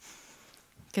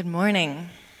Good morning.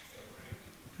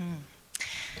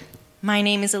 My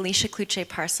name is Alicia Kluche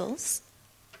Parcels,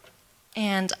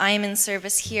 and I am in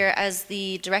service here as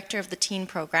the director of the teen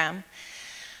program.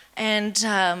 And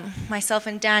myself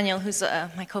and Daniel, who's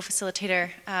my co-facilitator,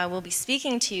 will be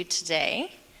speaking to you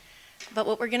today. But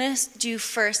what we're going to do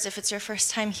first, if it's your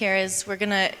first time here, is we're going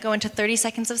to go into 30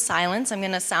 seconds of silence. I'm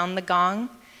going to sound the gong,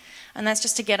 and that's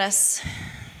just to get us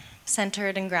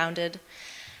centered and grounded.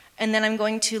 And then I'm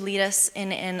going to lead us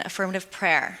in an affirmative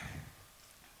prayer.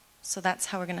 So that's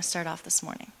how we're going to start off this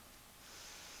morning.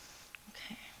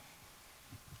 Okay.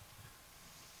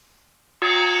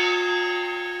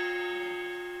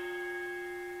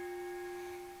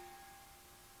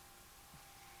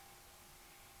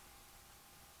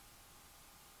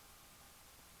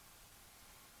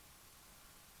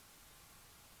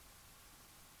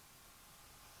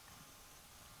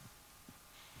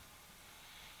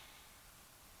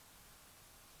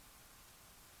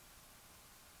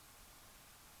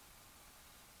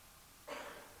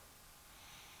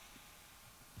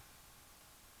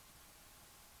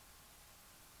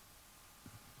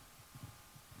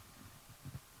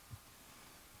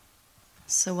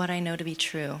 So what I know to be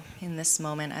true in this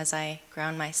moment as I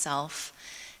ground myself,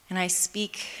 and I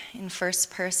speak in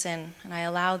first person, and I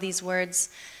allow these words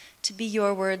to be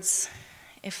your words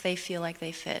if they feel like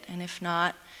they fit, and if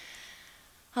not,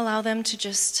 allow them to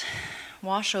just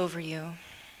wash over you.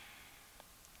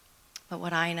 But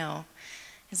what I know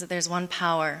is that there's one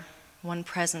power, one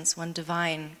presence, one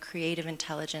divine creative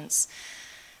intelligence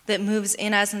that moves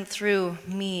in as and through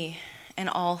me and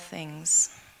all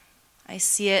things. I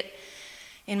see it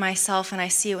in myself, and I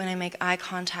see it when I make eye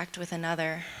contact with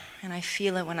another, and I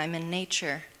feel it when I'm in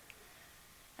nature.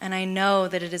 And I know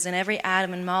that it is in every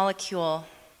atom and molecule,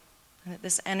 and that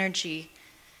this energy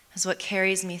is what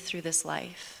carries me through this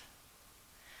life.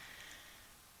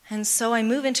 And so I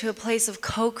move into a place of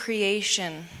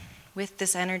co-creation with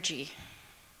this energy,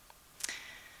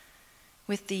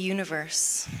 with the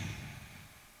universe.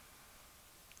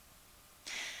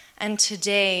 And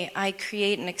today, I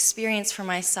create an experience for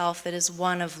myself that is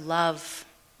one of love,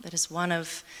 that is one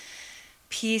of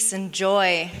peace and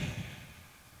joy,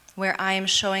 where I am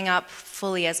showing up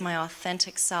fully as my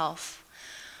authentic self.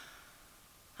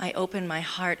 I open my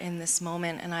heart in this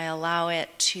moment and I allow it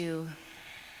to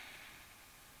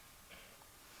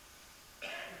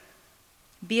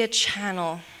be a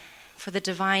channel for the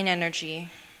divine energy.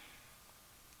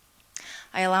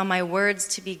 I allow my words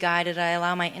to be guided. I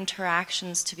allow my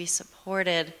interactions to be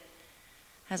supported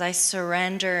as I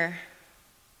surrender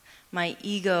my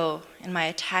ego and my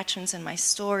attachments and my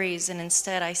stories, and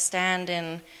instead I stand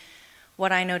in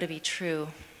what I know to be true,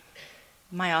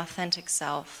 my authentic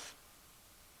self.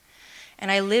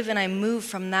 And I live and I move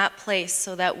from that place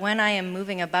so that when I am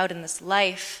moving about in this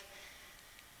life,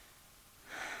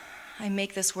 I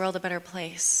make this world a better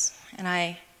place, and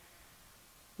I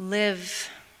live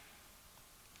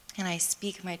and I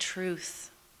speak my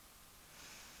truth.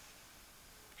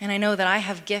 And I know that I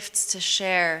have gifts to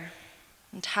share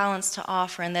and talents to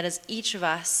offer, and that as each of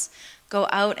us go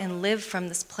out and live from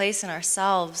this place in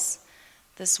ourselves,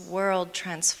 this world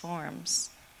transforms.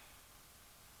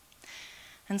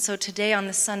 And so today on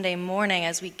this Sunday morning,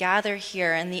 as we gather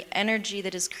here, and the energy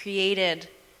that is created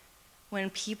when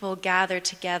people gather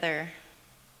together,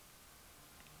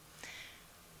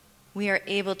 we are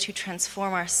able to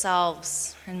transform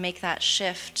ourselves and make that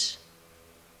shift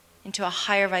into a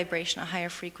higher vibration, a higher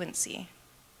frequency.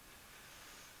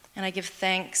 And I give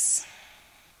thanks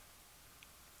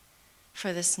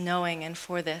for this knowing and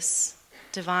for this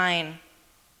divine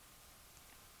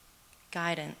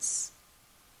guidance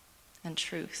and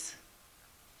truth.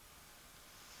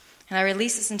 And I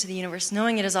release this into the universe,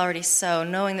 knowing it is already so,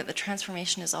 knowing that the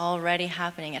transformation is already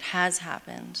happening. It has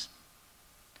happened.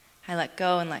 I let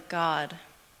go and let God,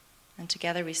 and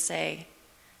together we say,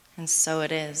 and so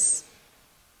it is.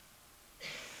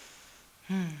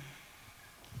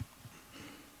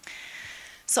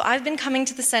 So I've been coming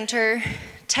to the center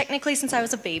technically since I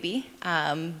was a baby,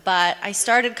 but I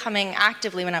started coming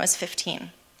actively when I was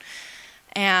 15.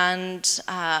 And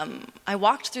I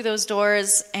walked through those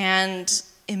doors and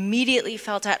immediately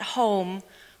felt at home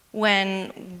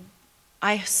when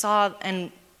I saw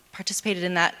and participated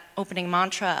in that opening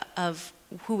mantra of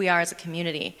who we are as a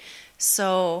community.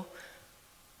 So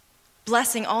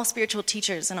blessing all spiritual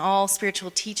teachers and all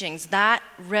spiritual teachings, that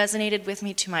resonated with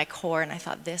me to my core, and I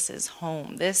thought, this is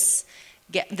home. This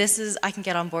is, I can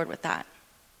get on board with that.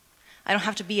 I don't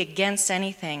have to be against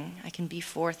anything. I can be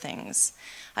for things.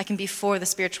 I can be for the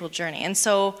spiritual journey. And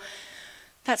so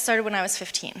that started when I was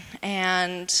 15,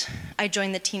 and I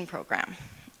joined the teen program.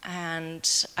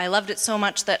 And I loved it so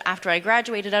much that after I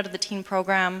graduated out of the teen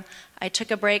program, I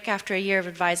took a break after a year of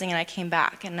advising and I came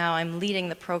back. And now I'm leading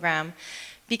the program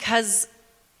because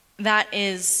that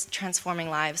is transforming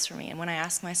lives for me. And when I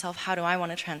ask myself, how do I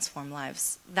want to transform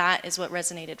lives? That is what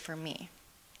resonated for me.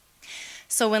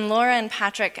 So when Laura and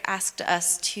Patrick asked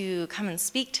us to come and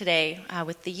speak today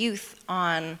with the youth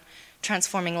on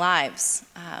transforming lives,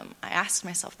 I asked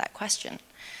myself that question.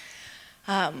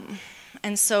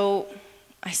 And so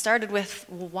I started with,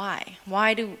 well, why?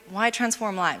 Why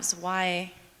transform lives?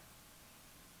 Why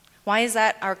is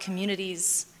that our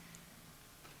community's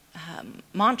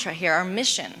mantra here? Our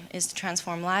mission is to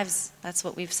transform lives. That's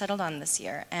what we've settled on this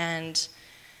year. And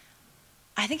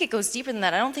I think it goes deeper than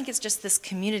that. I don't think it's just this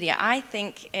community. I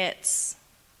think it's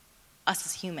us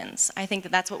as humans. I think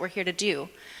that that's what we're here to do.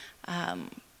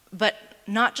 But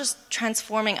not just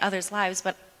transforming others' lives,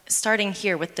 but starting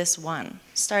here with this one,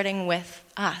 starting with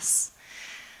us.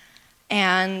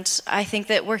 And I think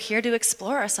that we're here to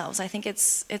explore ourselves. I think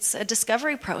it's a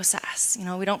discovery process. You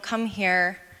know, we don't come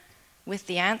here with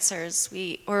the answers.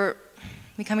 We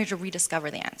come here to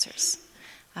rediscover the answers,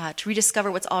 to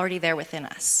rediscover what's already there within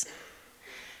us.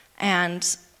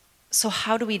 And so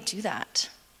how do we do that?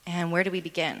 And where do we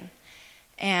begin?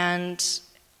 And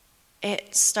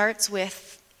it starts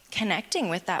with connecting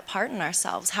with that part in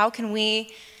ourselves. How can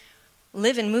we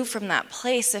live and move from that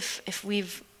place if we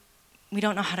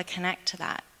don't know how to connect to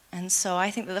that? And so I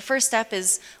think that the first step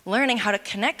is learning how to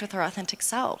connect with our authentic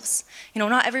selves. You know,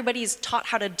 not everybody's taught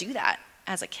how to do that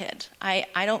as a kid. I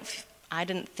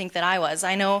didn't think that I was.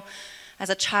 I know as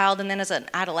a child and then as an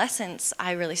adolescent,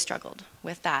 I really struggled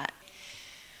with that.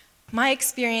 My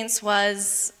experience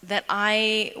was that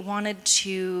I wanted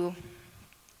to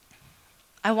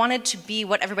be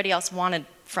what everybody else wanted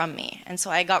from me. And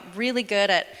so I got really good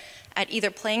at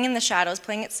either playing in the shadows,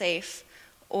 playing it safe,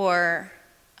 or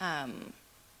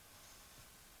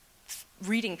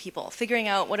reading people, figuring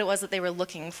out what it was that they were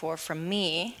looking for from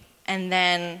me, and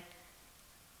then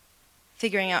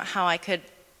figuring out how I could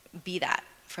be that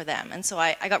for them. And so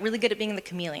I got really good at being the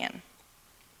chameleon.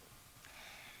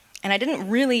 And I didn't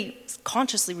really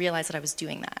consciously realize that I was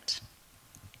doing that.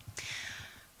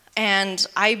 And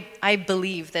I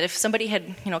believe that if somebody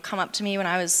had, come up to me when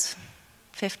I was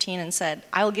 15 and said,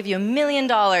 I will give you $1 million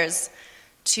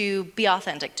to be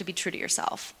authentic, to be true to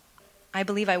yourself, I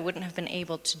believe I wouldn't have been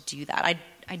able to do that.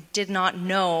 I did not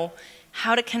know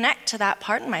how to connect to that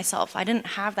part in myself. I didn't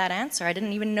have that answer. I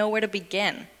didn't even know where to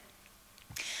begin.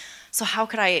 So how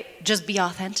could I just be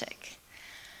authentic?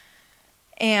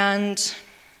 And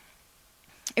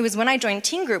it was when I joined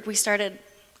Teen Group, we started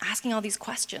asking all these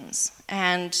questions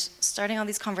and starting all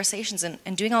these conversations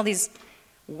and doing all these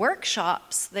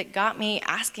workshops that got me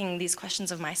asking these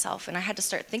questions of myself. And I had to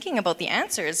start thinking about the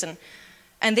answers, and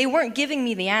they weren't giving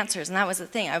me the answers, and that was the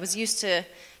thing. I was used to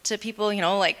people,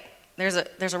 like there's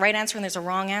a right answer and there's a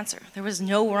wrong answer. There was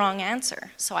no wrong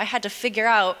answer. So I had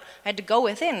to go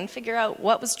within and figure out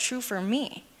what was true for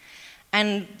me.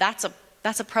 And that's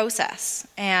a process.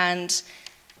 And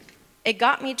it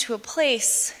got me to a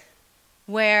place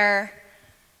where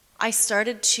I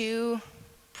started to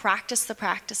practice the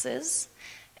practices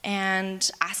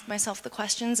and ask myself the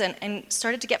questions and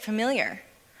started to get familiar.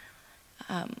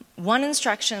 One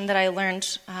instruction that I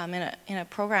learned in a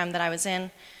program that I was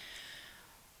in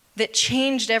that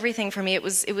changed everything for me, it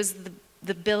was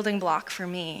the building block for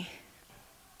me.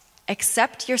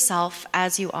 Accept yourself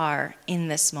as you are in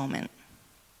this moment.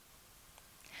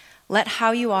 Let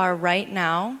how you are right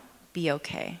now be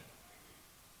okay.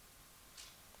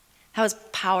 That was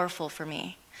powerful for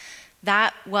me.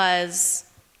 That was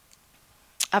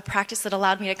a practice that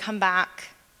allowed me to come back,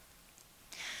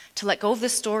 to let go of the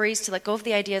stories, to let go of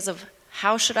the ideas of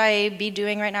how should I be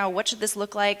doing right now? What should this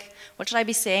look like? What should I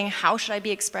be saying? How should I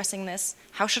be expressing this?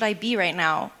 How should I be right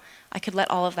now? I could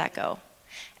let all of that go.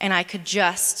 And I could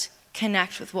just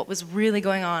connect with what was really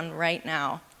going on right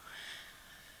now.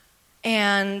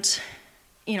 And,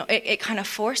 it kind of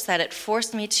forced that. It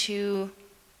forced me to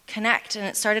connect, and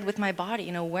it started with my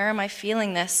body. Where am I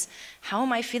feeling this? How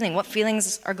am I feeling? What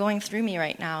feelings are going through me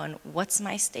right now? And what's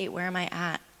my state? Where am I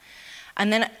at?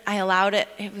 And then I allowed it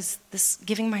was this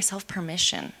giving myself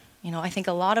permission. I think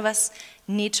a lot of us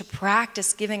need to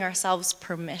practice giving ourselves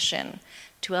permission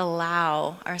to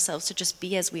allow ourselves to just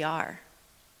be as we are.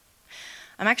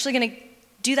 I'm actually going to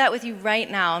do that with you right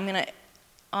now. I'm going to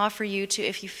offer you to,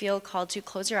 if you feel called to,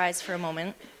 close your eyes for a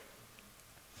moment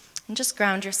and just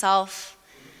ground yourself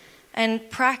and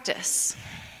practice.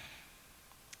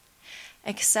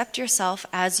 Accept yourself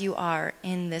as you are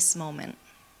in this moment.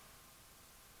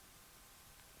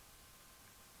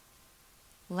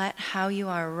 let how you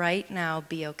are right now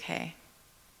be okay.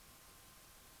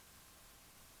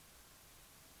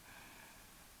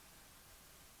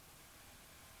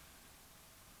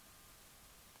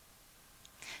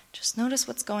 Just notice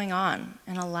what's going on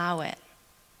and allow it.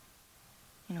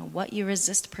 What you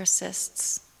resist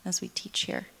persists, as we teach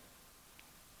here.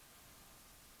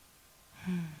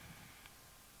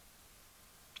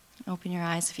 Open your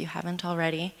eyes if you haven't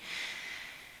already.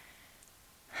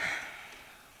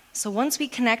 So once we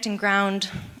connect and ground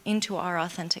into our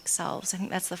authentic selves, I think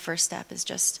that's the first step, is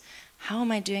just, how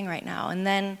am I doing right now? And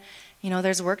then,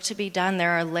 there's work to be done.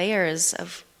 There are layers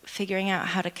of figuring out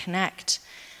how to connect.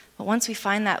 But once we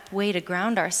find that way to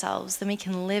ground ourselves, then we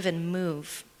can live and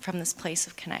move from this place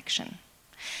of connection.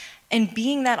 And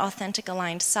being that authentic,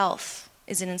 aligned self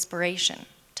is an inspiration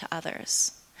to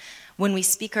others. When we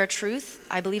speak our truth,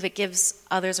 I believe it gives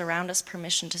others around us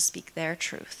permission to speak their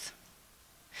truth.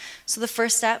 So the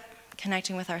first step,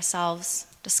 connecting with ourselves,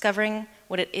 discovering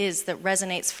what it is that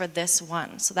resonates for this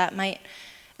one. So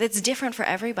it's different for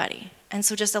everybody. And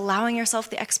so just allowing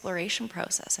yourself the exploration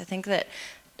process. I think that,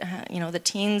 the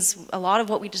teens, a lot of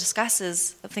what we discuss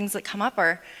is the things that come up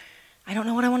are, I don't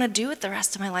know what I want to do with the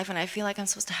rest of my life, and I feel like I'm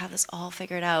supposed to have this all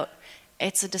figured out.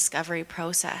 It's a discovery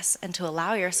process, and to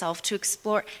allow yourself to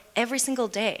explore every single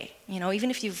day. Even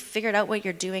if you've figured out what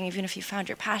you're doing, even if you found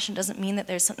your passion, doesn't mean that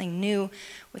there's something new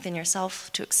within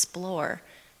yourself to explore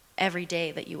every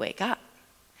day that you wake up.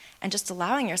 And just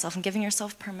allowing yourself and giving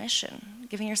yourself permission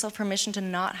to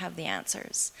not have the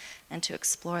answers and to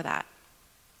explore that.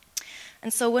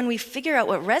 And so when we figure out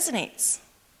what resonates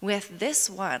with this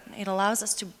one, it allows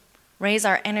us to raise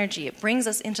our energy. It brings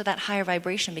us into that higher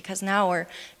vibration, because now we're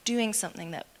doing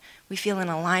something that we feel in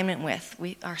alignment with.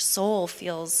 Our soul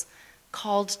feels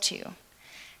called to.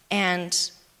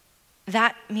 And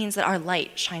that means that our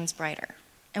light shines brighter.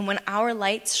 And when our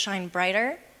lights shine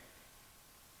brighter,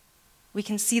 we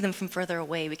can see them from further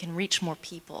away. We can reach more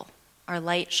people. Our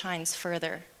light shines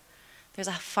further. There's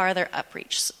a farther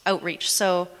outreach.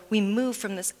 So we move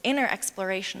from this inner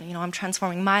exploration. I'm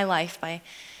transforming my life by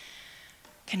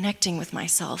connecting with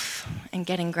myself and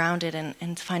getting grounded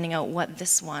and finding out what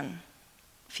this one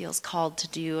feels called to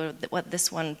do, or what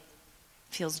this one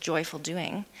feels joyful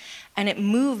doing. And it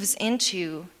moves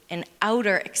into an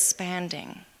outer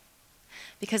expanding,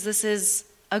 because this is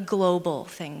a global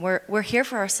thing. We're here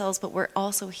for ourselves, but we're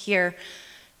also here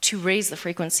to raise the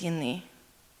frequency in the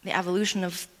evolution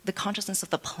of the consciousness of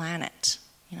the planet.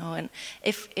 And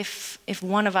if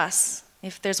one of us,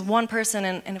 if there's one person,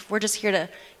 and if we're just here to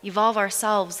evolve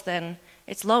ourselves, then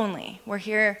it's lonely. We're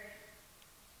here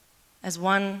as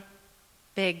one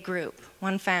big group,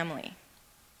 one family.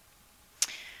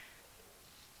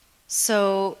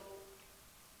 So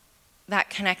that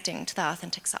connecting to the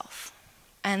authentic self.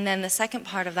 And then the second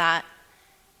part of that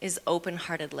is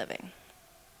open-hearted living.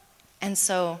 And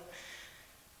so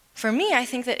for me, I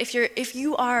think that if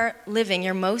you are living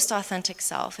your most authentic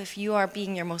self, if you are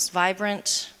being your most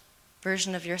vibrant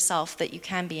version of yourself that you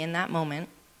can be in that moment,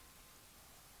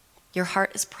 your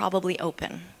heart is probably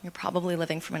open. You're probably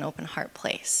living from an open heart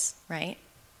place, right?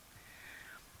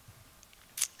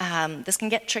 This can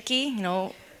get tricky,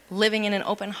 living in an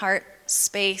open heart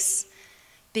space,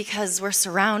 because we're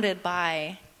surrounded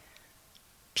by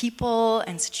people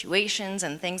and situations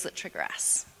and things that trigger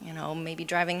us. Maybe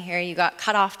driving here, you got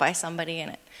cut off by somebody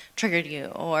and it triggered you.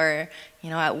 Or,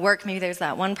 at work, maybe there's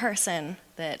that one person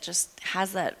that just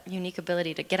has that unique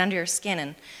ability to get under your skin.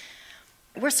 And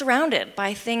we're surrounded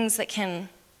by things that can,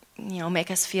 make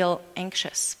us feel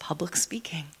anxious. Public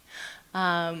speaking.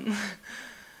 And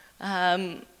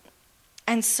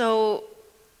so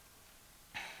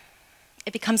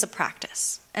it becomes a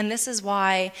practice. And this is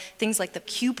why things like the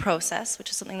Q process, which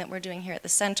is something that we're doing here at the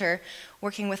center,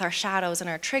 working with our shadows and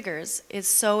our triggers, is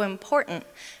so important,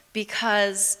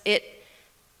 because it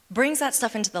brings that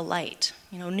stuff into the light.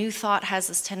 New thought has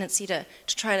this tendency to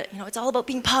try to, it's all about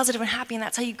being positive and happy, and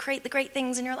that's how you create the great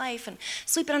things in your life, and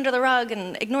sweep it under the rug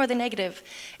and ignore the negative.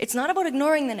 It's not about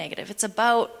ignoring the negative. It's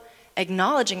about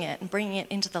acknowledging it and bringing it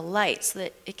into the light so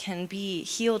that it can be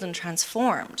healed and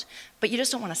transformed. But you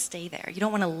just don't want to stay there. You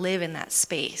don't want to live in that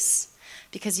space,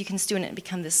 because you can student and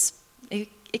become this,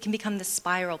 it can become this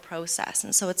spiral process.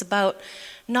 And so it's about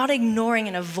not ignoring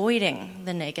and avoiding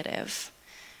the negative,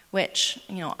 which,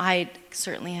 I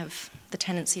certainly have the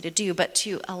tendency to do, but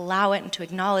to allow it and to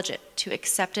acknowledge it, to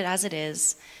accept it as it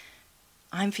is.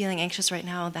 I'm feeling anxious right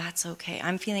now, that's okay.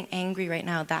 I'm feeling angry right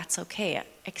now, that's okay.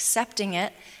 Accepting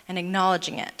it and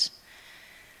acknowledging it.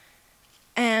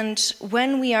 And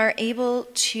when we are able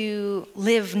to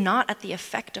live not at the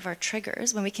effect of our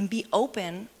triggers, when we can be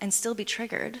open and still be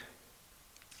triggered,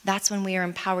 That's when we are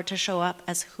empowered to show up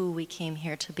as who we came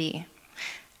here to be,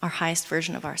 our highest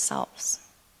version of ourselves.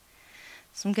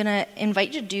 So I'm going to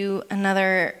invite you to do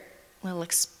another little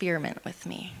experiment with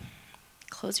me.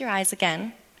 Close your eyes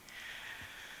again.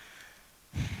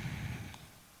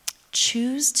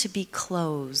 Choose to be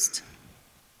closed.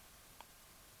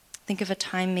 Think of a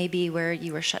time maybe where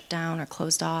you were shut down or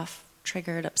closed off,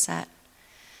 triggered, upset.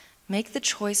 Make the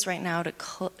choice right now to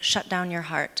shut down your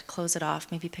heart, to close it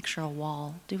off. Maybe picture a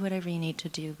wall. Do whatever you need to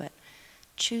do, but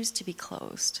choose to be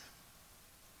closed.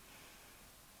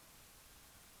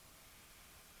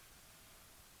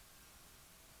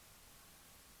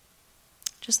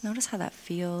 Just notice how that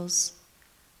feels.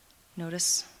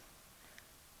 Notice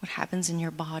what happens in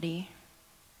your body,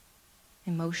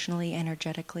 emotionally,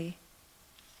 energetically.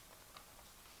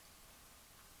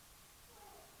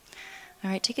 All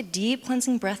right, take a deep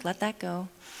cleansing breath, let that go.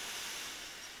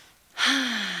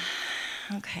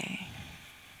 Okay.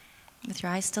 With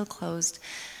your eyes still closed,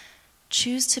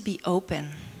 choose to be open.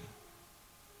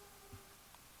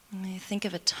 Think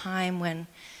of a time when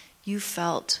you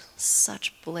felt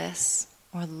such bliss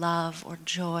or love or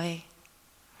joy,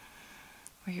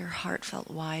 where your heart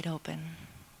felt wide open.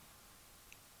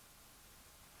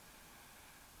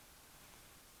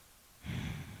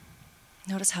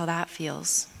 Notice how that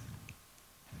feels.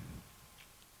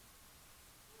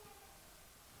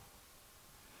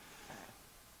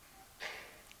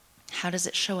 How does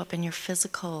it show up in your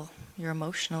physical, your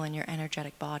emotional, and your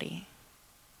energetic body?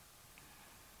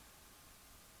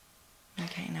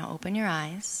 Okay, now open your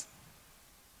eyes.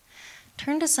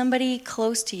 Turn to somebody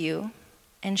close to you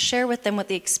and share with them what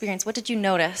the experience. What did you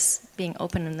notice being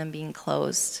open and then being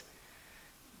closed?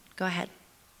 Go ahead.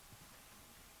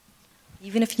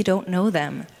 Even if you don't know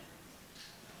them.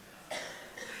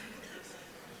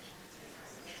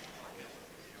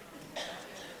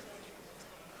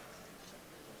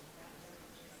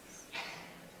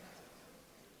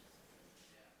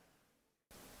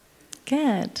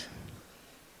 Good.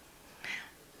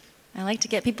 I like to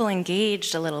get people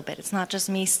engaged a little bit. It's not just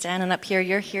me standing up here.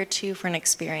 You're here too for an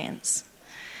experience.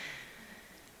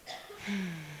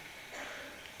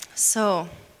 So,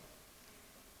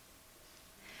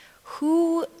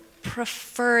 who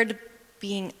preferred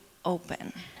being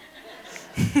open?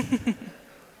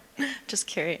 Just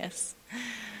curious.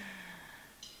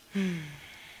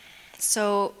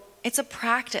 So, it's a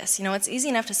practice. It's easy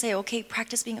enough to say, okay,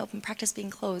 practice being open, practice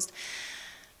being closed.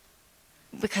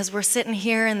 Because we're sitting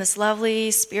here in this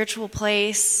lovely spiritual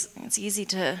place, it's easy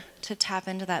to tap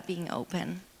into that being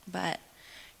open. But,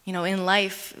 in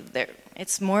life,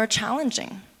 it's more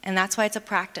challenging. And that's why it's a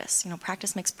practice.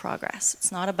 Practice makes progress.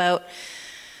 It's not about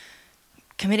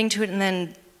committing to it and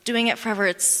then doing it forever.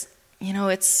 It's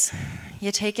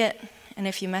you take it, and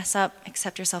if you mess up,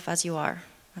 accept yourself as you are.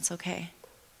 That's okay.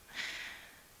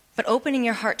 But opening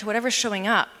your heart to whatever's showing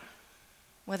up,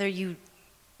 whether you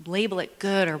label it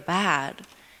good or bad,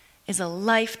 is a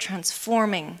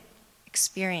life-transforming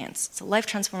experience. It's a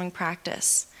life-transforming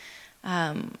practice.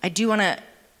 I do want to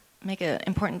make an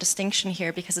important distinction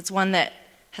here because it's one that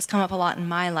has come up a lot in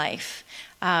my life.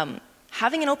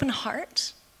 Having an open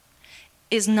heart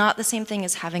is not the same thing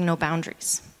as having no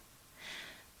boundaries.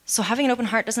 So having an open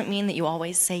heart doesn't mean that you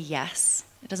always say yes.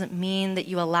 It doesn't mean that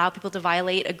you allow people to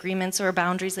violate agreements or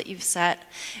boundaries that you've set.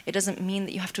 It doesn't mean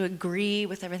that you have to agree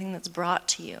with everything that's brought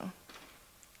to you.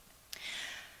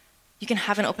 You can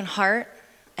have an open heart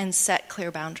and set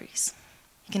clear boundaries.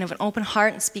 You can have an open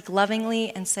heart and speak lovingly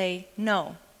and say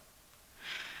no.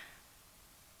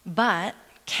 But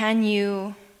can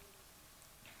you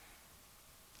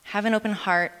have an open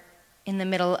heart in the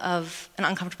middle of an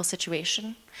uncomfortable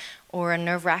situation or a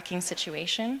nerve-wracking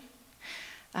situation?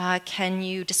 Can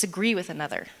you disagree with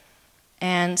another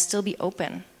and still be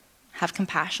open, have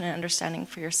compassion and understanding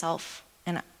for yourself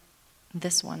and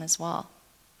this one as well,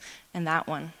 and that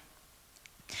one?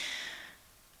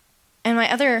 And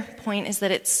my other point is that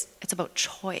it's about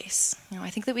choice. I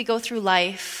think that we go through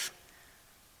life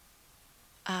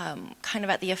kind of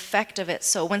at the effect of it.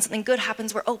 So when something good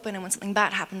happens, we're open, and when something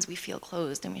bad happens, we feel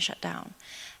closed and we shut down.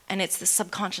 And it's the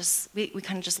subconscious, we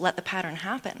kind of just let the pattern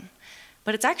happen.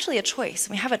 But it's actually a choice.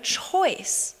 We have a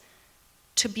choice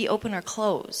to be open or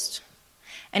closed.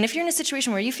 And if you're in a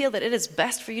situation where you feel that it is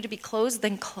best for you to be closed,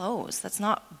 then close. That's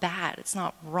not bad. It's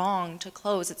not wrong to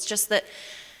close. It's just that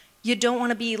you don't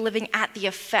want to be living at the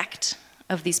effect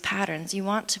of these patterns. You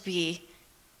want to be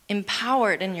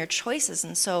empowered in your choices.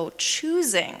 And so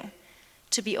choosing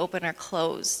to be open or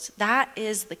closed, that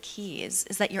is the key, is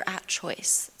that you're at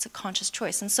choice. It's a conscious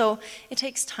choice. And so it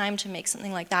takes time to make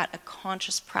something like that a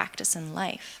conscious practice in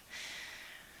life.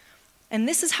 And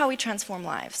this is how we transform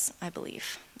lives, I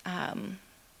believe.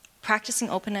 Practicing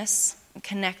openness and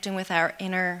connecting with our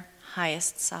inner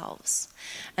highest selves.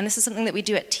 And this is something that we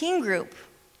do at Teen Group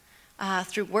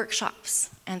through workshops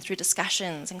and through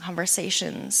discussions and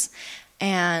conversations.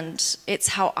 And it's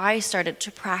how I started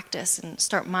to practice and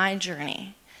start my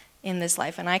journey in this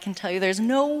life. And I can tell you there's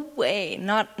no way,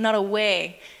 not a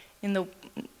way in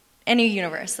any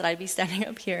universe that I'd be standing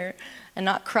up here and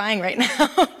not crying right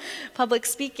now, public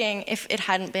speaking, if it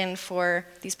hadn't been for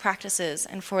these practices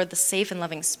and for the safe and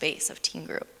loving space of Teen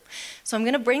Group. So I'm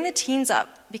going to bring the teens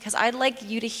up because I'd like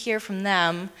you to hear from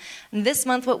them. And this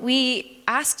month what we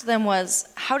asked them was,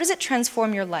 how does it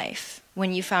transform your life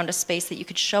when you found a space that you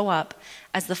could show up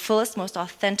as the fullest, most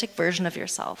authentic version of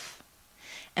yourself?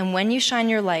 And when you shine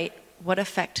your light, what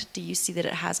effect do you see that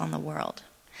it has on the world?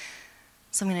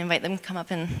 So I'm going to invite them to come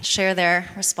up and share their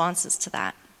responses to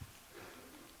that.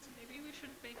 Maybe we should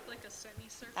make like a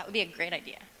semicircle. That would be a great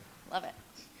idea. Love it.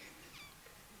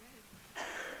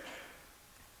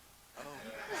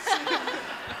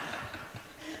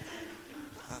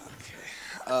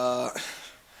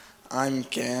 I'm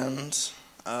Gans.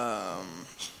 I've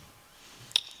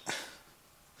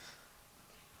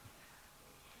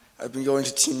been going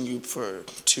to Teen Group for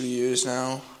 2 years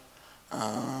now.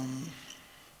 I'm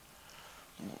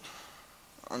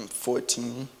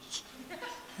 14.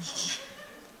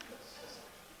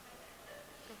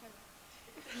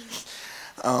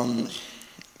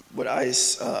 What I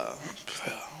what's the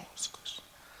question?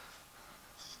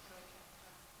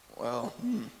 Well,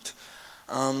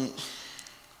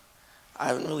 I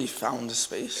haven't really found a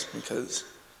space because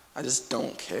I just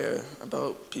don't care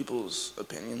about people's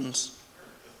opinions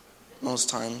most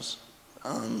times.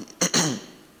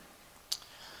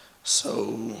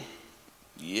 So,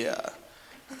 yeah.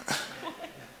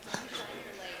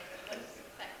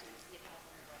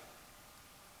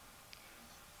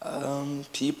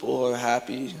 People are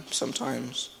happy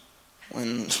sometimes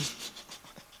when,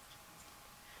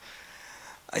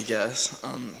 I guess,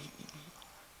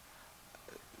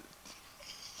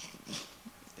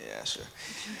 yeah, sure.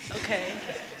 Okay.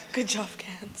 Good job,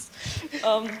 Gans.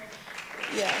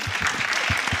 Yeah.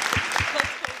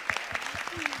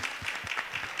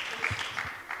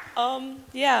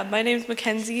 Yeah, my name's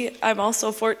Mackenzie. I'm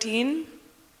also 14.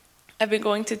 I've been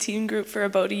going to Teen Group for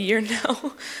about a year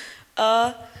now.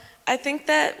 I think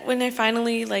that when I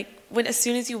finally, as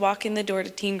soon as you walk in the door to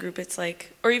Teen Group, it's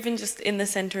like, or even just in the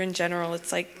center in general,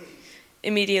 it's like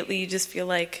immediately you just feel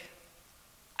like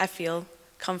I feel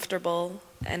comfortable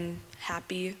and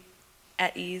happy,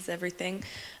 at ease, everything.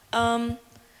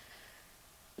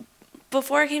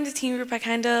 Before I came to Teen Group, I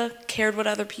kind of cared what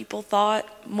other people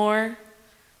thought more,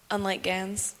 unlike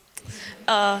Gans.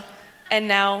 And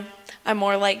now I'm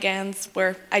more like Gans,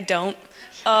 where I don't.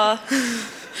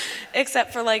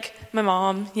 Except for like my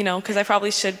mom, because I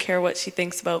probably should care what she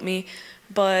thinks about me.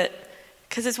 But,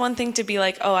 because it's one thing to be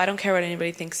like, oh, I don't care what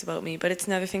anybody thinks about me, but it's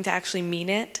another thing to actually mean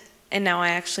it. And now I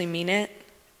actually mean it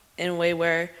in a way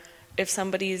where if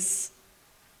somebody's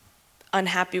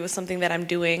unhappy with something that I'm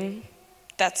doing,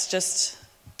 that's just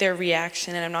their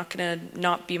reaction, and I'm not going to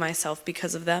not be myself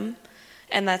because of them.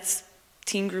 And that's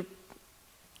Teen Group.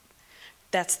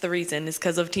 That's the reason, is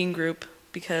because of Teen Group.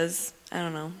 Because, I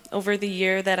don't know, over the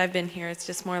year that I've been here, it's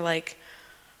just more like,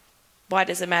 why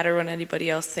does it matter what anybody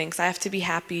else thinks? I have to be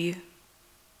happy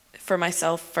for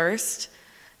myself first.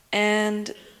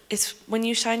 And it's when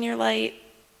you shine your light,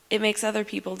 it makes other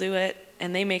people do it,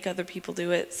 and they make other people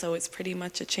do it, so it's pretty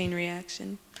much a chain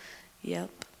reaction. Yep.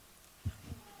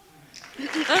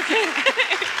 Okay.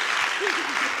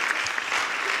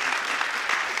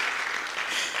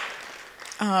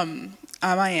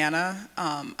 I'm Ayanna.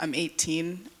 I'm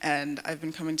 18, and I've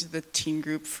been coming to the Teen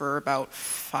Group for about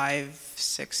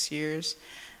 5-6 years.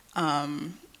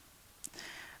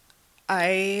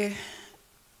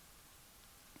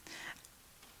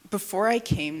 Before I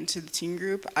came to the Teen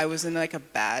Group, I was in like a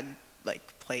bad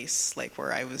place,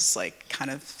 where I was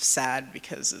kind of sad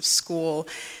because of school,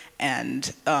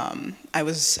 and I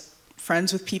was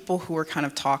friends with people who were kind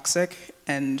of toxic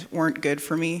and weren't good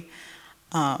for me.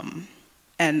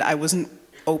 And I wasn't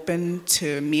open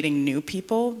to meeting new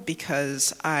people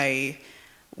because I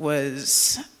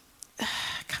was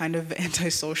kind of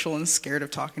antisocial and scared of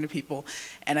talking to people,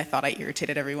 and I thought I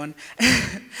irritated everyone.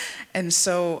 And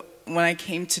so when I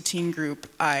came to Teen Group,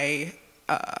 it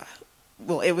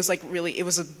was it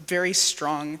was a very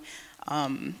strong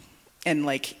and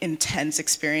intense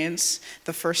experience.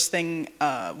 The first thing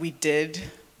we did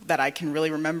that I can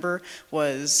really remember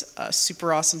was a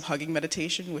super awesome hugging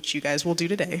meditation, which you guys will do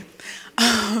today.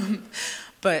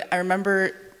 But I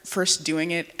remember first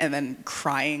doing it and then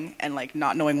crying and like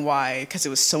not knowing why, because it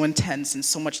was so intense and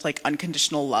so much like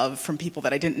unconditional love from people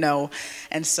that I didn't know.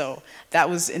 And so that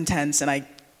was intense and I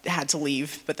had to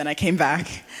leave, but then I came back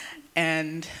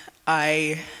and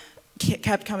I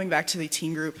kept coming back to the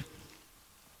teen group,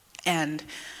 and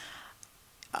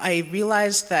I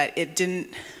realized that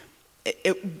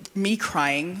me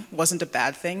crying wasn't a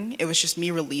bad thing. It was just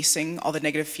me releasing all the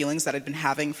negative feelings that I'd been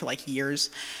having for like years.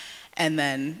 And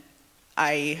then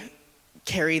I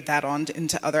carried that on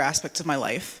into other aspects of my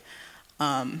life.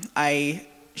 I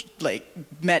like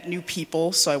met new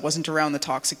people, so I wasn't around the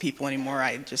toxic people anymore.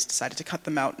 I just decided to cut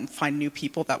them out and find new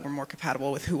people that were more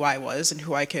compatible with who I was and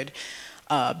who I could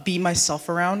be myself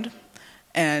around.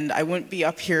 And I wouldn't be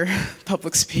up here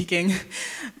public speaking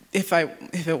if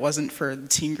it wasn't for the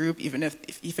teen group. Even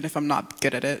if I'm not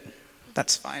good at it,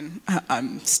 that's fine.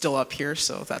 I'm still up here,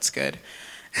 so that's good.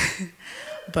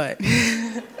 But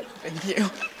thank you.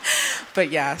 But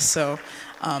yeah, so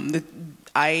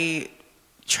I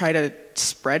try to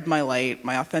spread my light,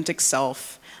 my authentic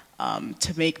self,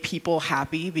 to make people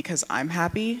happy because I'm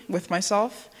happy with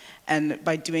myself. And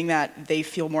by doing that, they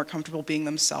feel more comfortable being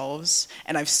themselves.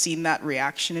 And I've seen that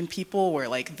reaction in people where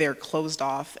like they're closed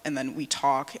off and then we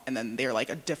talk and then they're like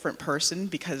a different person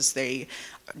because they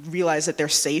realize that they're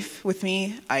safe with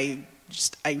me. I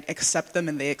accept them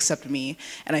and they accept me.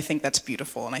 And I think that's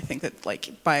beautiful. And I think that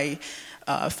like by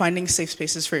finding safe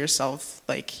spaces for yourself,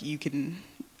 like you can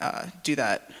do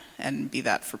that and be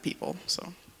that for people.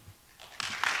 So.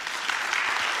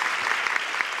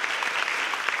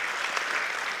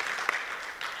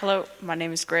 Hello, my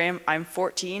name is Graham. I'm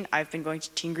 14. I've been going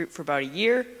to teen group for about a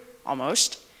year,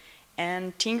 almost.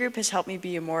 And teen group has helped me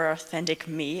be a more authentic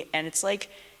me. And it's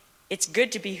like, it's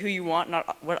good to be who you want,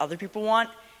 not what other people want.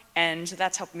 And so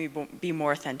that's helped me be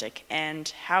more authentic. And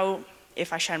how,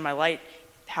 if I shine my light,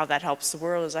 how that helps the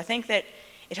world is I think that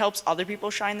it helps other people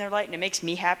shine their light and it makes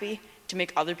me happy to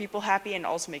make other people happy and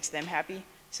also makes them happy.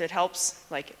 So it helps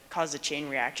like cause a chain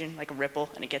reaction, like a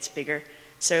ripple, and it gets bigger.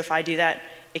 So if I do that,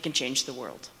 it can change the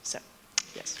world. So,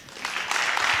 yes.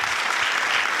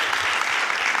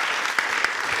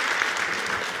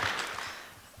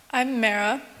 I'm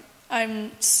Mara.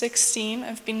 I'm 16.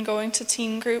 I've been going to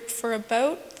teen group for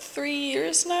about 3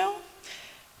 years now.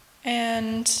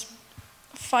 And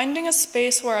finding a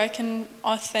space where I can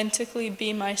authentically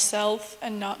be myself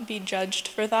and not be judged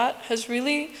for that has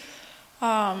really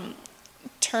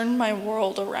turned my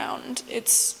world around.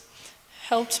 It's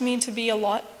helped me to be a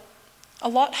lot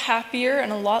happier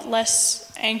and a lot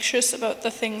less anxious about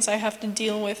the things I have to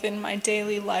deal with in my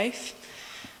daily life.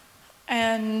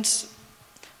 And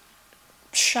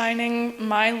shining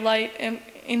my light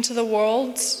into the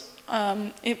world,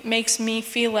 it makes me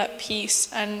feel at peace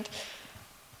and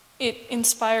it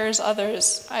inspires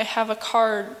others. I have a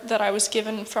card that I was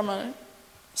given from a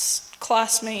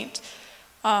classmate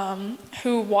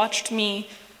who watched me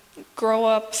grow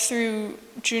up through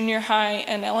junior high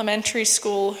and elementary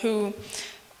school, who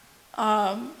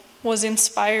was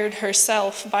inspired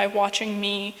herself by watching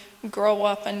me grow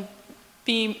up and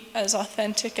be as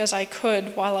authentic as I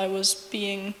could while I was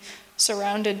being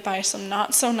surrounded by some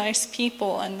not so nice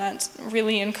people, and that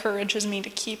really encourages me to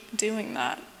keep doing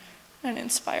that and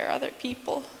inspire other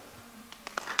people.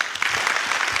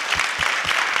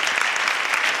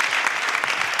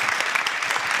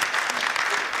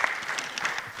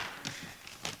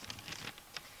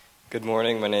 Good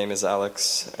morning, my name is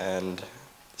Alex, and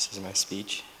this is my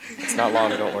speech. It's not long,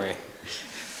 don't worry.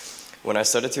 When I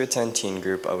started to attend teen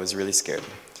group, I was really scared,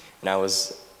 and I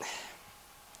was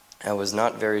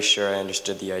not very sure I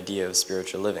understood the idea of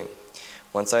spiritual living.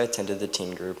 Once I attended the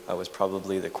teen group, I was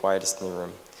probably the quietest in the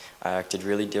room. I acted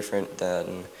really different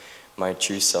than my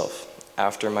true self.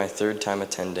 After my third time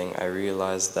attending, I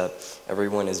realized that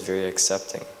everyone is very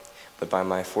accepting, but by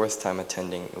my fourth time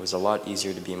attending, it was a lot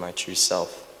easier to be my true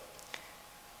self.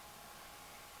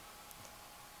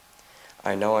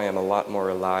 I know I am a lot more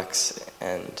relaxed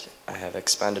and I have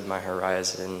expanded my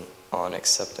horizon on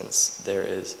acceptance. There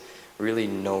is really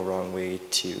no wrong way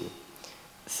to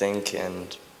think,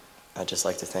 and I'd just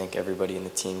like to thank everybody in the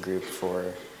teen group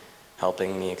for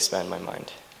helping me expand my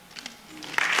mind.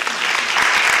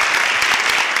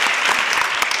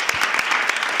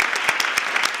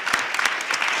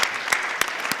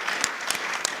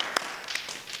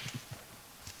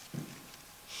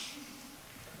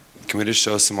 Can we just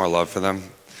show some more love for them?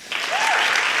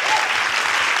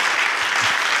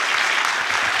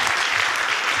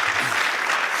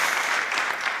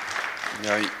 You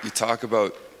know, you talk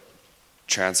about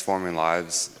transforming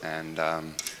lives, and I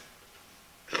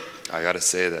gotta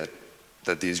say that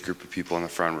that these group of people in the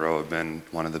front row have been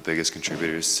one of the biggest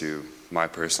contributors to my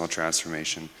personal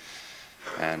transformation.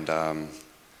 And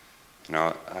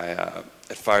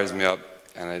it fires me up,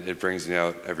 and it brings me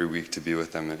out every week to be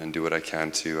with them and do what I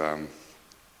can to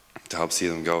help see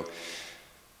them go.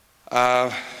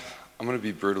 I'm going to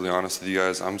be brutally honest with you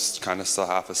guys. I'm kind of still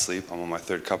half asleep. I'm on my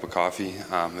third cup of coffee.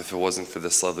 If it wasn't for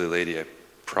this lovely lady, I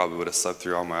probably would have slept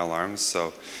through all my alarms.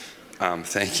 So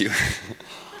thank you.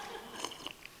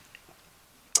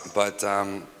 But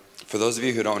for those of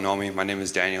you who don't know me, my name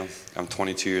is Daniel. I'm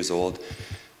 22 years old.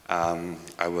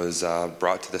 I was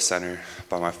brought to the center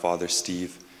by my father,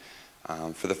 Steve,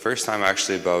 for the first time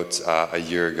actually about a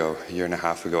year and a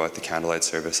half ago at the candlelight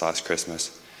service last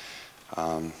Christmas.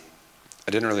 I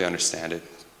didn't really understand it,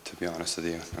 to be honest with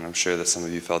you, and I'm sure that some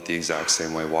of you felt the exact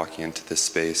same way walking into this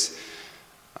space.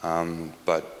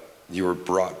 But you were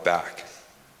brought back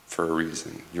for a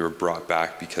reason. You were brought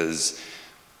back because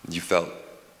you felt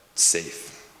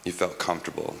safe. You felt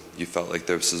comfortable. You felt like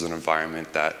this was an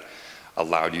environment that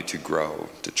allowed you to grow,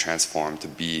 to transform, to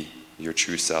be your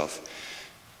true self.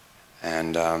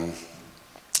 And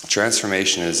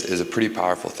transformation is a pretty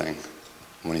powerful thing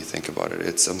when you think about it.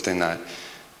 It's something that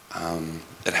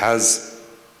it has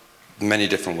many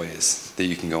different ways that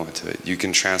you can go into it. You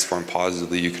can transform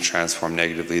positively, you can transform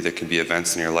negatively. There can be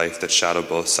events in your life that shadow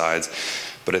both sides.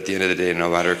 But at the end of the day, no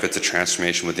matter if it's a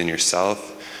transformation within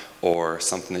yourself or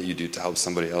something that you do to help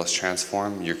somebody else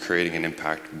transform, you're creating an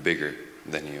impact bigger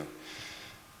than you.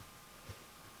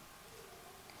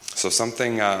 So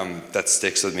something that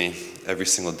sticks with me every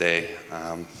single day,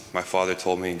 my father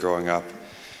told me growing up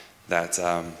that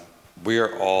we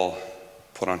are all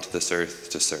put onto this earth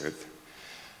to serve.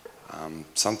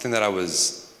 Something that I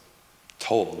was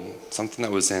told, something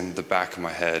that was in the back of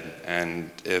my head, and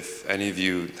if any of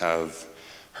you have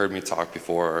heard me talk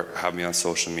before or have me on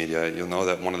social media, you'll know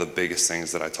that one of the biggest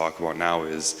things that I talk about now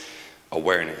is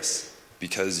awareness.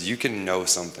 Because you can know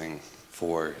something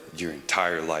for your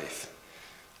entire life,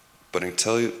 but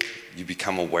until you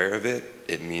become aware of it,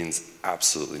 it means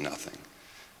absolutely nothing.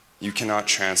 You cannot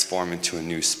transform into a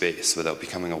new space without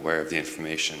becoming aware of the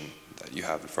information that you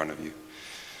have in front of you.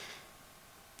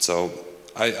 So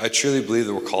I truly believe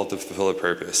that we're called to fulfill a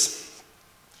purpose.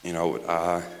 We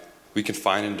can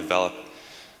find and develop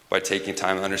by taking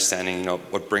time and understanding,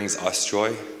 what brings us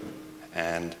joy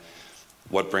and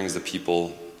what brings the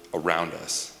people around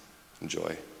us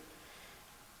joy.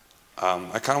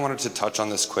 I kind of wanted to touch on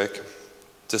this quick,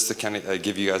 just to kind of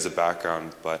give you guys a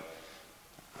background, but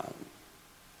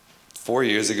 4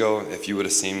 years ago, if you would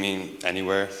have seen me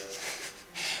anywhere,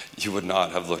 you would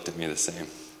not have looked at me the same.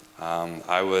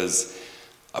 I was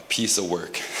a piece of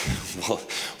work.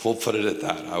 We'll put it at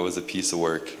that. I was a piece of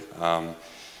work.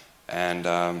 And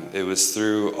it was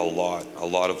through a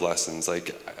lot of lessons.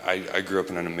 Like, I grew up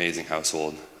in an amazing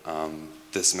household.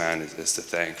 This man is to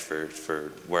thank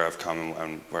for where I've come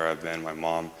and where I've been, my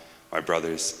mom, my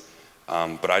brothers.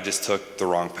 But I just took the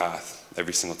wrong path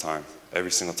every single time.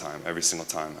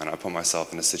 And I put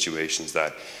myself into situations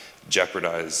that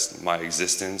jeopardized my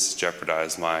existence,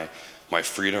 jeopardized my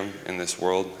freedom in this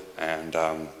world. And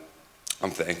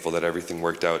I'm thankful that everything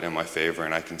worked out in my favor,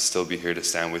 and I can still be here to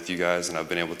stand with you guys, and I've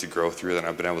been able to grow through that, and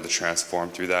I've been able to transform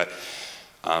through that.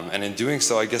 And in doing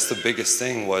so, I guess the biggest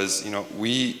thing was,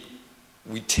 we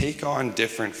take on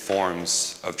different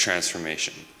forms of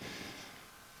transformation.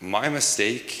 My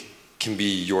mistake can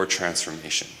be your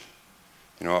transformation.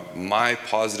 My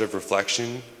positive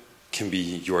reflection can be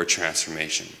your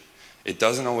transformation. It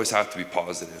doesn't always have to be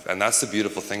positive, and that's the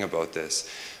beautiful thing about this.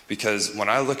 Because when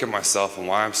I look at myself and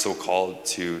why I'm so called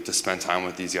to spend time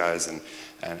with these guys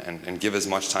and give as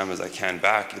much time as I can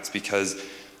back, it's because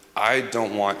I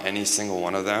don't want any single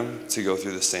one of them to go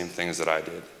through the same things that I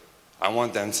did. I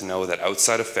want them to know that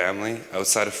outside of family,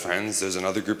 outside of friends, there's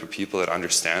another group of people that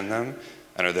understand them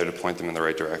and are there to point them in the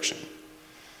right direction.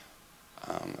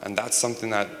 And that's something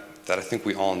that I think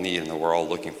we all need and that we're all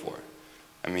looking for.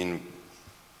 I mean,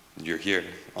 you're here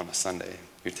on a Sunday.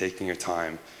 You're taking your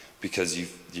time because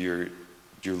you're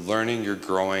learning, you're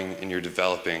growing, and you're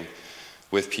developing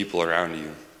with people around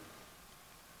you.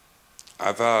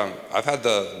 I've had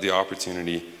the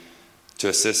opportunity to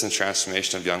assist in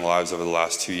transformation of young lives over the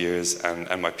last 2 years,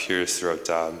 and my peers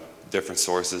throughout different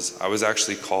sources. I was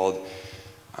actually called,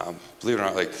 believe it or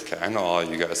not, I know all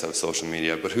of you guys have social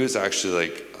media, but who's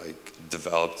actually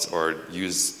developed or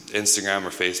used Instagram or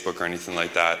Facebook or anything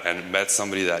like that and met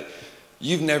somebody that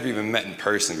you've never even met in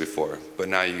person before, but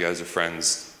now you guys are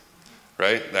friends,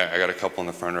 right? I got a couple in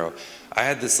the front row. I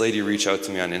had this lady reach out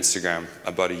to me on Instagram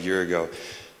about a year ago,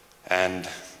 and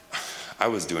I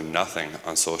was doing nothing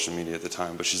on social media at the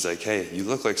time, but she's like, hey, you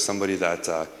look like somebody that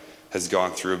has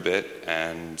gone through a bit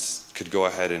and could go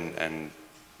ahead and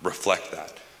reflect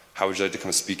that. How would you like to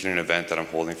come speak at an event that I'm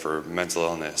holding for mental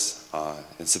illness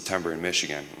in September in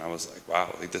Michigan? And I was like,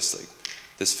 wow, like this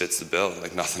fits the bill,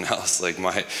 like nothing else. Like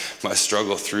my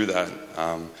struggle through that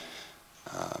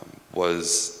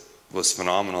was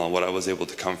phenomenal, and what I was able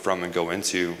to come from and go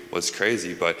into was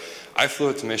crazy. But I flew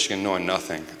out to Michigan knowing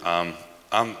nothing. I'm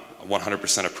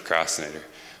 100% a procrastinator.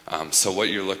 So what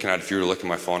you're looking at, if you were to look at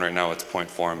my phone right now, it's point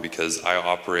form, because I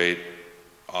operate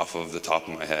off of the top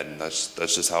of my head, and that's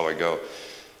just how I go.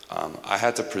 I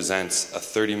had to present a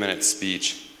 30-minute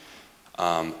speech,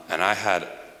 and I had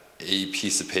a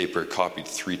piece of paper copied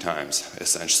 3 times,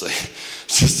 essentially,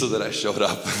 just so that I showed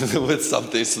up with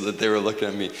something so that they were looking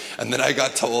at me. And then I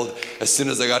got told, as soon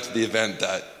as I got to the event,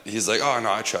 that he's like, oh,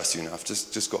 no, I trust you enough.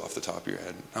 Just go off the top of your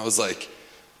head. And I was like,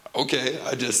 okay,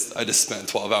 I just spent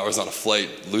 12 hours on a flight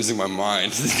losing my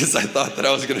mind because I thought that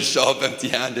I was going to show up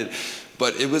empty-handed.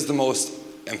 But it was the most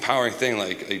empowering thing.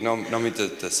 Like no mean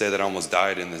to say that I almost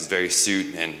died in this very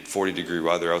suit in 40-degree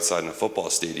weather outside in a football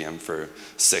stadium for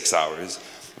 6 hours.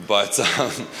 But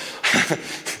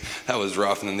that was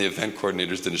rough, and then the event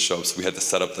coordinators didn't show up, so we had to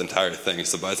set up the entire thing.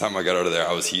 So by the time I got out of there,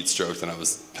 I was heat-stroked and I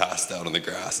was passed out on the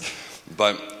grass.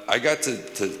 But I got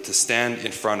to stand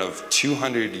in front of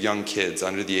 200 young kids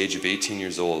under the age of 18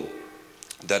 years old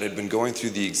that had been going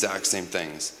through the exact same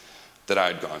things that I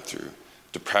had gone through.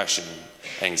 Depression,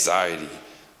 anxiety,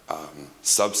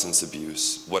 substance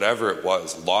abuse, whatever it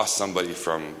was, lost somebody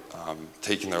from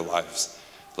taking their lives.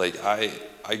 Like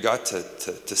I got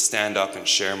to stand up and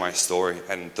share my story,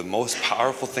 and the most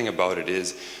powerful thing about it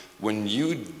is when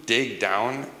you dig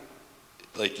down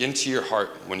like into your heart,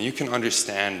 when you can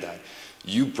understand that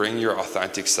you bring your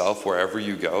authentic self wherever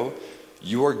you go,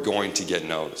 you are going to get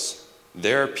no's.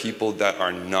 There are people that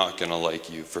are not going to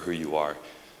like you for who you are,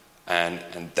 and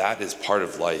that is part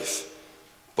of life.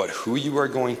 But who you are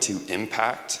going to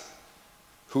impact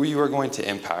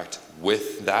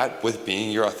with that, with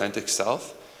being your authentic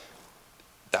self,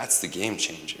 that's the game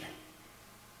changer.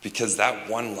 Because that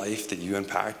one life that you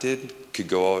impacted could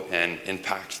go out and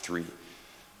impact 3.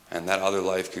 And that other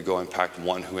life could go impact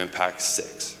 1 who impacts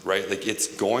 6, right? Like it's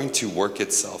going to work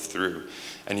itself through.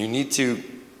 And you need to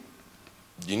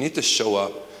show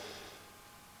up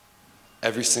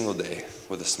every single day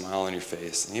with a smile on your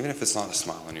face. And even if it's not a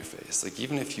smile on your face, like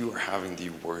even if you are having the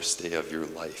worst day of your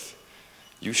life,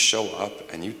 you show up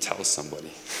and you tell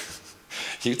somebody.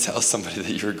 You tell somebody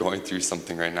that you're going through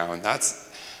something right now. And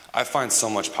I find so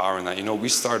much power in that. You know, we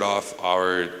start off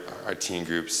our teen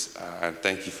groups, and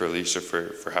thank you for Alicia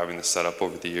for having this set up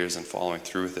over the years and following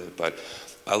through with it. But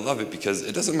I love it because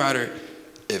it doesn't matter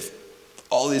if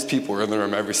all these people are in the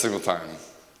room every single time.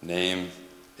 Name,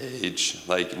 age,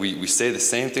 like we say the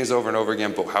same things over and over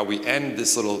again, but how we end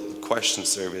this little question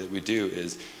survey that we do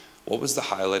is, what was the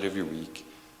highlight of your week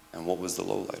and what was the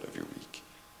low light of your week?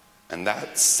 And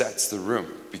that sets the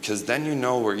room, because then you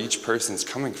know where each person's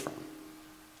coming from.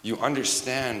 You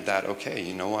understand that, okay,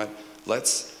 you know what,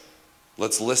 let's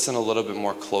listen a little bit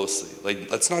more closely.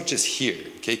 Like, let's not just hear,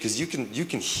 okay? Because you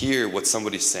can hear what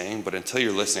somebody's saying, but until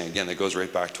you're listening, again, that goes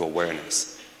right back to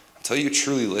awareness. Until you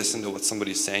truly listen to what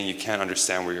somebody's saying, you can't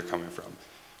understand where you're coming from.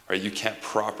 Right? You can't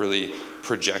properly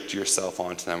project yourself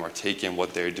onto them or take in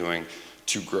what they're doing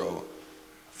to grow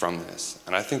from this.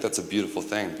 And I think that's a beautiful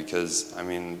thing, because, I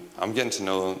mean, I'm getting to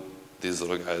know these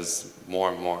little guys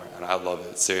more and more, and I love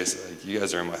it. Seriously, like, you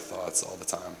guys are in my thoughts all the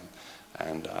time.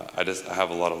 And I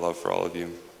have a lot of love for all of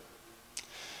you.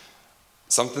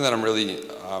 Something that I'm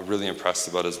really impressed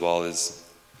about as well is,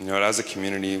 you know, as a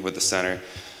community with the center,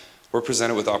 we're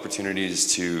presented with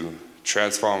opportunities to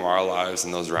transform our lives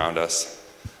and those around us.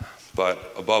 But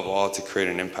above all, to create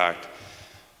an impact,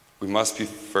 we must be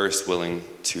first willing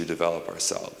to develop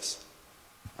ourselves.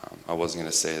 I wasn't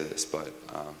going to say this, but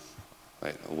I'll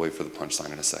wait for the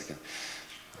punchline in a second.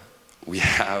 We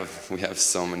have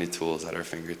so many tools at our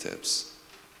fingertips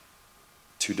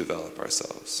to develop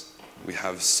ourselves. We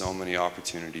have so many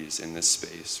opportunities in this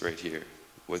space right here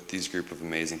with these group of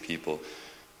amazing people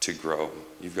to grow.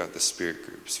 You've got the spirit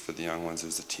groups. For the young ones,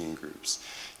 there's the teen groups.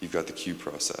 You've got the Q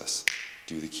process.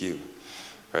 Do the Q,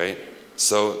 right?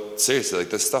 So seriously,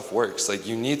 like, this stuff works. Like,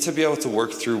 you need to be able to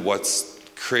work through what's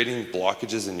creating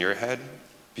blockages in your head,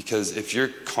 because if you're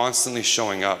constantly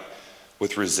showing up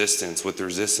with resistance,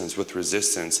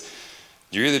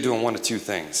 you're either doing one of two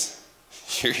things.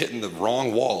 You're hitting the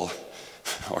wrong wall,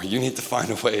 or you need to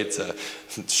find a way to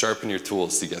sharpen your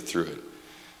tools to get through it,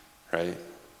 right?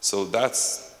 So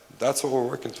that's what we're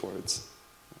working towards.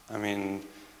 I mean,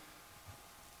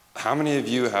 How many of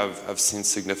you have seen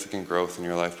significant growth in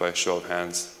your life by a show of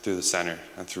hands through the center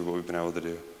and through what we've been able to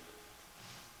do?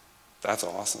 That's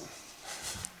awesome.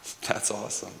 That's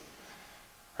awesome,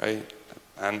 right?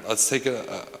 And let's take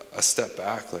a step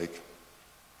back. Like,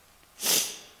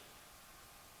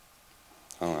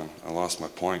 hold on, I lost my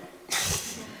point.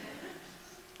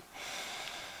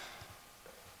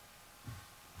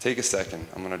 Take a second.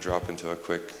 I'm going to drop into a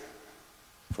quick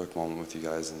moment with you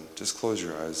guys, and just close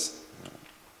your eyes,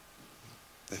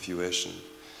 if you wish, and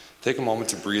take a moment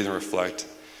to breathe and reflect.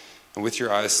 And with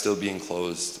your eyes still being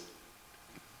closed,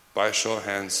 by a show of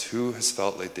hands, who has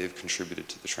felt like they've contributed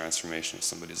to the transformation of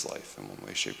somebody's life in one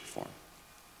way, shape, or form?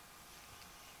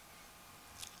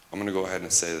 I'm going to go ahead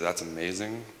and say that that's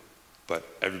amazing, but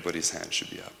everybody's hand should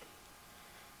be up.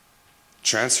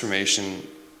 Transformation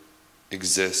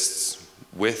exists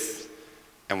with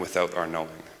and without our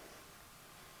knowing.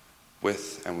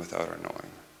 With and without our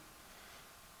knowing.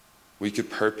 We could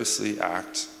purposely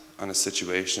act on a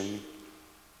situation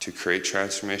to create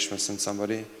transformation within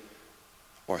somebody,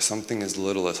 or something as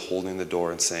little as holding the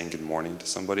door and saying good morning to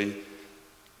somebody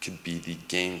could be the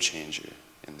game changer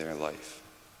in their life.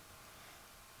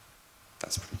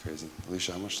 That's pretty crazy.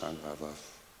 Alicia, how much time do I have left?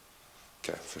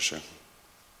 Okay, for sure.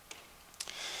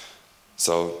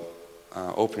 So,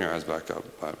 open your eyes back up,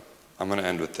 but I'm going to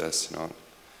end with this.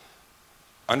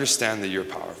 Understand that you're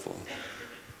powerful.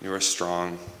 You are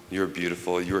strong. You are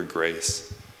beautiful. You are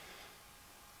grace.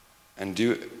 And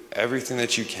do everything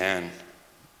that you can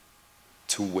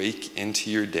to wake into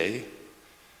your day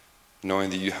knowing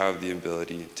that you have the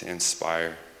ability to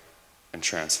inspire and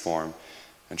transform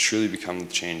and truly become the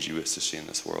change you wish to see in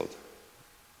this world.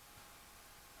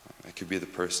 It could be the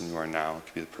person you are now, it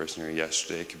could be the person you were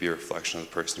yesterday, it could be a reflection of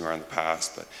the person you are in the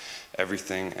past, but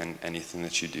everything and anything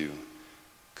that you do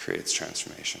creates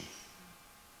transformation.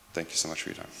 Thank you so much for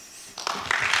your time.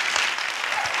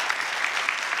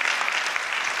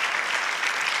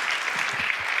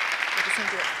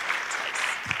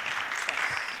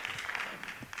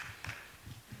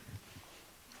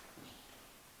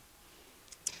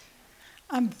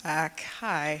 I'm back.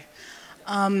 Hi.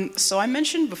 So I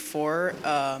mentioned before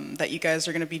that you guys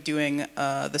are going to be doing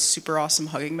the super awesome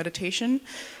hugging meditation.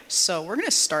 So we're going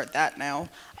to start that now.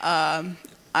 I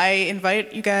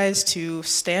invite you guys to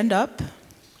stand up,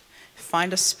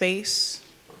 find a space.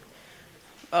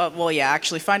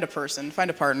 Actually find a person, find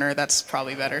a partner. That's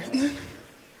probably better.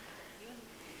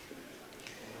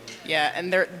 Yeah,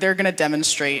 and they're going to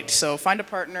demonstrate. So find a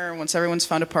partner. Once everyone's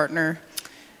found a partner.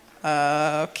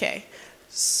 Okay.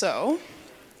 So,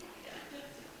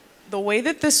 the way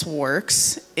that this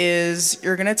works is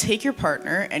you're going to take your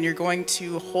partner and you're going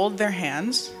to hold their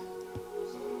hands.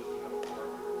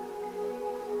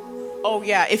 Oh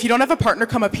yeah, if you don't have a partner,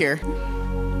 come up here.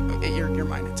 You're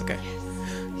mine, it's okay.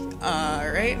 All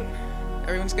right,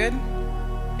 everyone's good?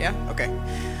 Yeah,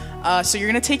 okay. So you're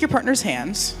going to take your partner's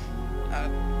hands.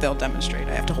 They'll demonstrate,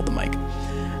 I have to hold the mic.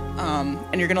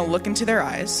 And you're going to look into their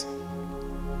eyes.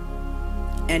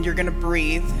 And you're going to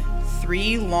breathe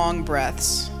 3 long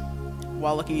breaths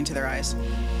while looking into their eyes.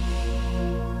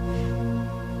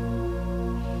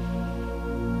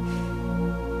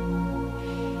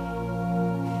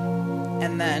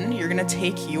 And then you're going to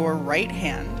take your right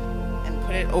hand and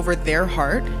put it over their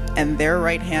heart and their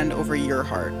right hand over your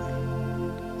heart.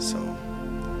 So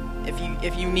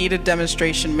if you need a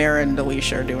demonstration, Mara and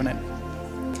Alicia are doing it.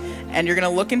 And you're going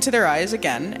to look into their eyes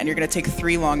again, and you're going to take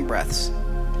 3 long breaths.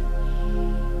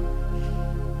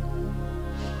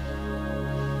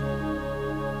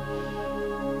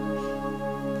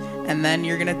 And then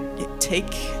you're gonna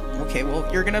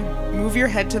you're gonna move your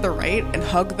head to the right and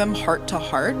hug them heart to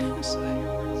heart.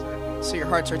 So your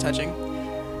hearts are touching.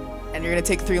 And you're gonna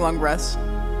take 3 long breaths.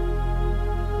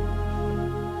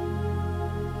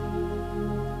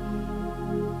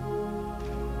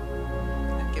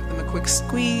 And give them a quick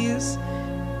squeeze.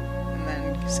 And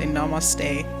then say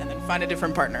namaste. And then find a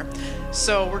different partner.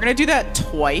 So we're gonna do that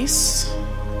twice.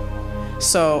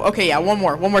 So, okay, yeah, one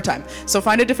more time. So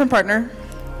find a different partner.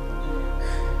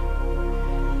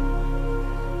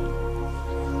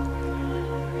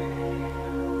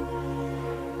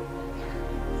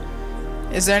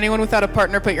 Is there anyone without a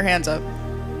partner? Put your hands up.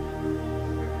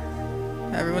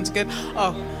 Everyone's good?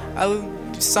 Oh,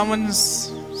 someone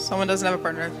doesn't have a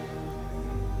partner.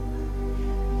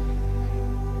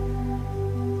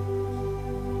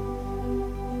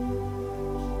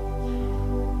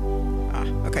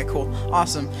 Okay, cool.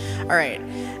 Awesome. All right.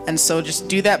 And so just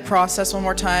do that process one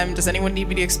more time. Does anyone need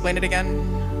me to explain it again?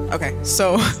 Okay,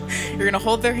 so you're going to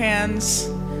hold their hands,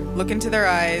 look into their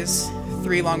eyes,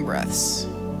 3 long breaths.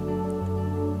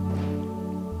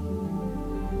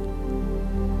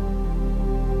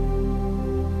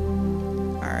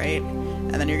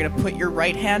 And then you're going to put your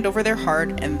right hand over their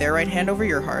heart and their right hand over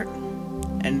your heart.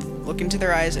 And look into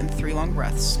their eyes in 3 long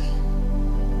breaths.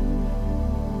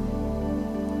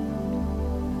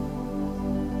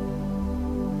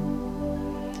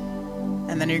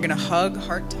 And then you're going to hug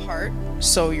heart to heart.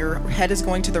 So your head is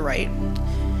going to the right.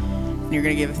 And you're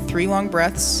going to give 3 long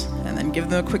breaths, and then give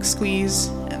them a quick squeeze,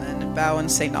 and then bow and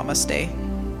say namaste.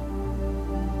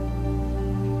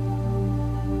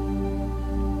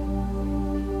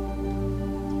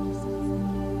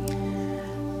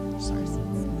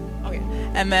 Okay.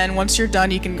 And then once you're done,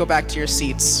 you can go back to your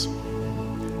seats.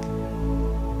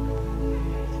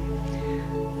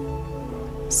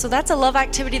 So that's a love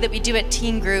activity that we do at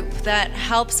Teen Group that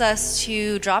helps us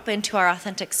to drop into our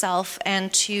authentic self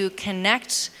and to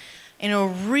connect in a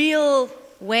real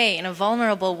way, in a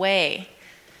vulnerable way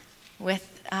with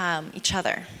each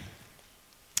other.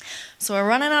 So we're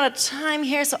running out of time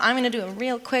here, so I'm going to do it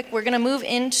real quick. We're going to move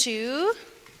into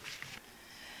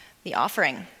the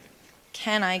offering.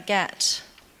 Can I get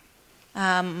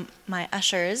my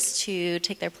ushers to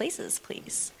take their places,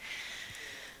 please?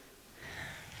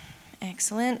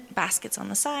 Excellent. Baskets on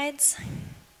the sides.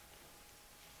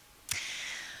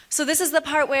 So this is the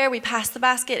part where we pass the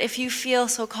basket. If you feel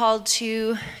so called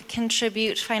to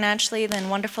contribute financially, then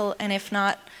wonderful. And if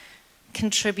not,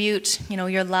 contribute,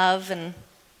 your love and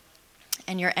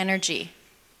your energy.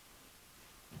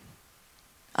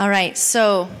 All right,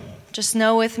 so just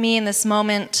know with me in this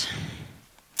moment,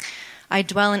 I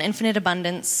dwell in infinite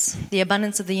abundance. The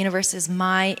abundance of the universe is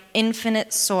my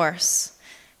infinite source.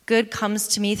 Good comes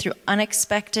to me through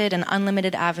unexpected and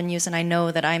unlimited avenues, and I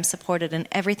know that I am supported in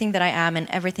everything that I am and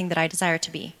everything that I desire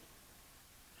to be.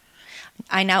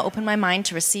 I now open my mind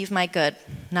to receive my good.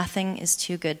 Nothing is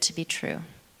too good to be true.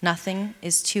 Nothing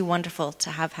is too wonderful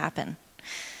to have happen.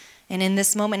 And in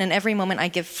this moment and every moment, I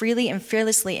give freely and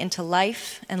fearlessly into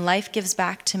life, and life gives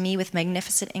back to me with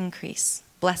magnificent increase.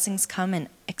 Blessings come in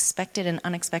expected and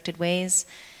unexpected ways,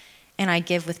 and I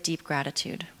give with deep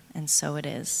gratitude. And so it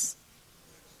is.